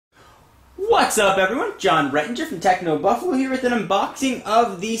What's up, everyone? John Rettinger from Techno Buffalo here with an unboxing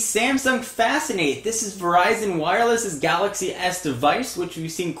of the Samsung Fascinate. This is Verizon Wireless's Galaxy S device, which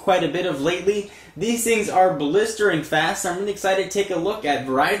we've seen quite a bit of lately. These things are blistering fast, so I'm really excited to take a look at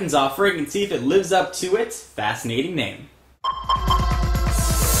Verizon's offering and see if it lives up to its fascinating name.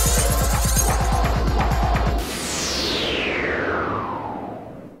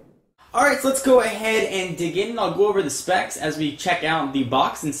 Alright, so let's go ahead and dig in. I'll go over the specs as we check out the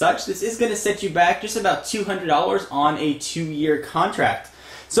box and such. This is going to set you back just about $200 on a 2-year contract.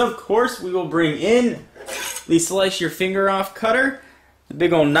 So of course we will bring in the slice your finger off cutter, the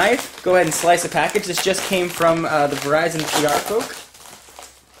big old knife. Go ahead and slice a package. This just came from the Verizon PR folk.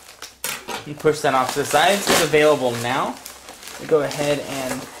 And push that off to the side. It's available now. We'll go ahead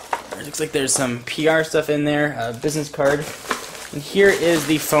and it looks like there's some PR stuff in there, a business card. And here is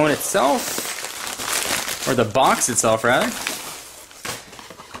the phone itself, or the box itself rather.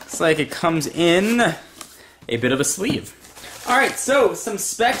 Looks like it comes in a bit of a sleeve. Alright, so some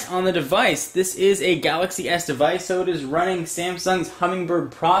specs on the device. This is a Galaxy S device, so it is running Samsung's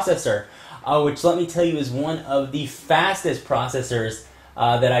Hummingbird processor, which let me tell you is one of the fastest processors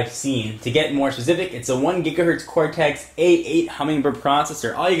that I've seen. To get more specific, it's a 1 GHz Cortex A8 Hummingbird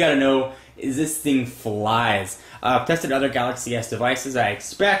processor. All you gotta know is this thing flies. I've tested other Galaxy S devices. I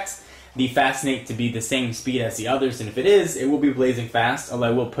expect the Fascinate to be the same speed as the others, and if it is, it will be blazing fast, although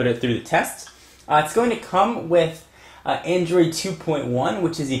I will put it through the tests. It's going to come with Android 2.1,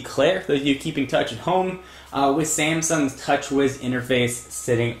 which is Eclair, for those of you keeping touch at home, with Samsung's TouchWiz interface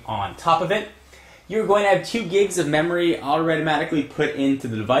sitting on top of it. You're going to have 2 gigs of memory automatically put into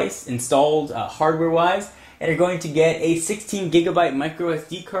the device, installed hardware-wise, and you're going to get a 16 GB micro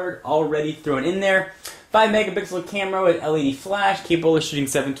SD card already thrown in there. 5 megapixel camera with LED flash, capable of shooting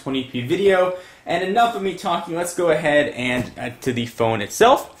 720p video. And enough of me talking, let's go ahead and to the phone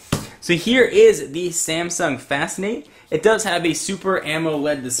itself. So here is the Samsung Fascinate. It does have a Super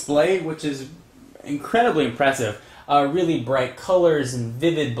AMOLED display, which is incredibly impressive. Really bright colors and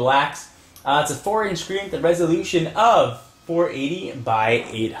vivid blacks. It's a 4-inch screen with a resolution of 480 by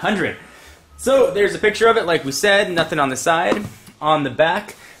 800. So there's a picture of it, like we said, nothing on the side. On the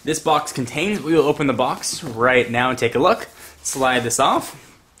back, this box contains, we will open the box right now and take a look. Slide this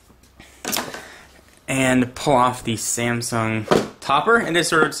off and pull off the Samsung topper. And this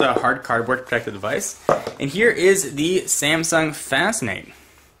sort of a hard cardboard to protect the device. And here is the Samsung Fascinate.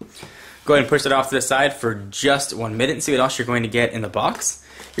 Go ahead and push it off to the side for just 1 minute and see what else you're going to get in the box.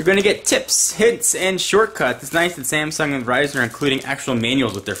 You're going to get tips, hints, and shortcuts. It's nice that Samsung and Verizon are including actual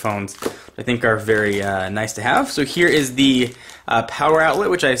manuals with their phones, which I think are very nice to have. So here is the power outlet,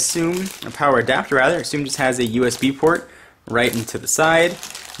 which I assume, or power adapter rather, I assume just has a USB port right into the side.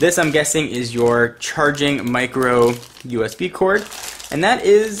 This, I'm guessing, is your charging micro USB cord. And that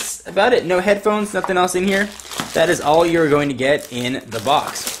is about it. No headphones, nothing else in here. That is all you're going to get in the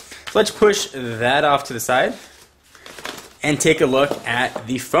box. So let's push that off to the side and take a look at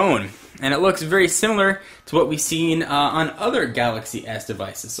the phone. And it looks very similar to what we've seen on other Galaxy S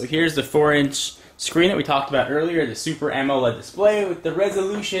devices. So here's the 4-inch screen that we talked about earlier, the Super AMOLED display with the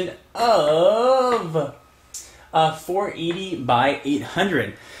resolution of 480 by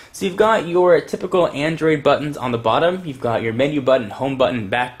 800. So you've got your typical Android buttons on the bottom. You've got your menu button, home button,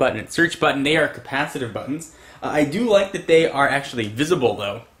 back button, and search button. They are capacitive buttons. I do like that they are actually visible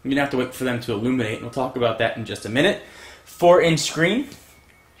though. You're gonna have to wait for them to illuminate, and we'll talk about that in just a minute. 4-inch screen.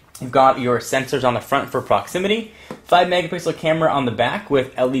 You've got your sensors on the front for proximity. 5 megapixel camera on the back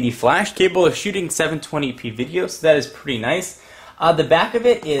with LED flash, capable of shooting 720p video, so that is pretty nice. The back of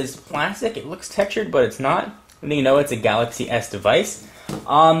it is plastic. It looks textured, but it's not. And then you know it's a Galaxy S device.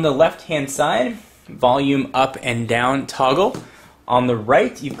 On the left-hand side, volume up and down toggle. On the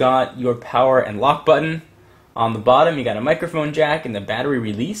right, you've got your power and lock button. On the bottom, you got a microphone jack and the battery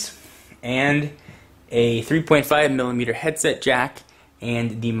release, and a 3.5mm headset jack,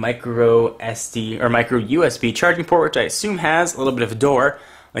 and the micro SD or micro USB charging port, which I assume has a little bit of a door,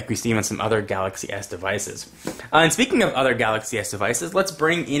 like we see on some other Galaxy S devices. And speaking of other Galaxy S devices, let's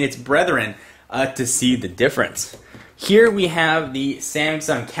bring in its brethren to see the difference. Here we have the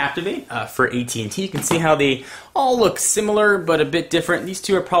Samsung Captivate for AT&T. You can see how they all look similar but a bit different. These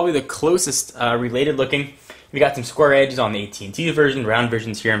two are probably the closest related looking. We got some square edges on the AT&T version, round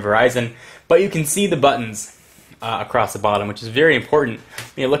versions here in Verizon, but you can see the buttons across the bottom, which is very important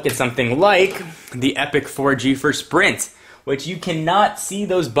when you look at something like the Epic 4G for Sprint, which you cannot see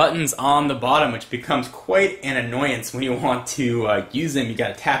those buttons on the bottom, which becomes quite an annoyance when you want to use them. You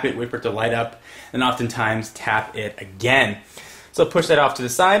got to tap it, wait for it to light up, and oftentimes tap it again. So push that off to the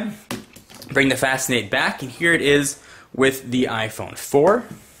side, bring the Fascinate back, and here it is with the iPhone 4.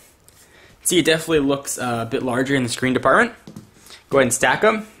 See, it definitely looks a bit larger in the screen department. Go ahead and stack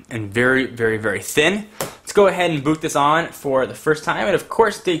them, and very, very, very thin. Let's go ahead and boot this on for the first time, and of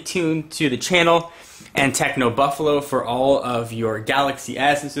course stay tuned to the channel and Techno Buffalo for all of your Galaxy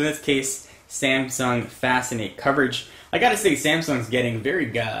S, and so in this case, Samsung Fascinate coverage. I gotta say, Samsung's getting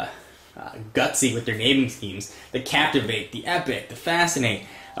very gutsy with their naming schemes. The Captivate, the Epic, the Fascinate.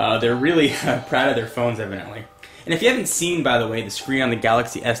 They're really proud of their phones, evidently. And if you haven't seen, by the way, the screen on the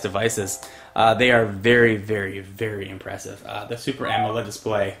Galaxy S devices, they are very, very, very impressive. The Super AMOLED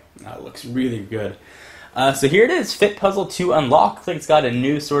display looks really good. So here it is, Fit Puzzle to unlock. Looks like it's got a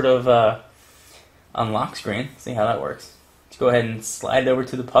new sort of unlock screen. Let's see how that works. Let's go ahead and slide it over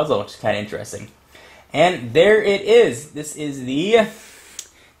to the puzzle, which is kind of interesting. And there it is. This is the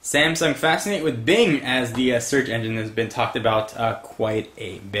Samsung Fascinate with Bing as the search engine that's been talked about quite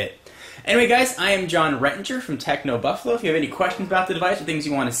a bit. Anyway, guys, I am John Rettinger from Techno Buffalo. If you have any questions about the device or things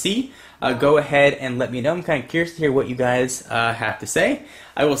you want to see, go ahead and let me know. I'm kind of curious to hear what you guys have to say.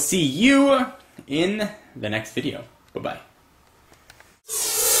 I will see you in the next video. Bye-bye.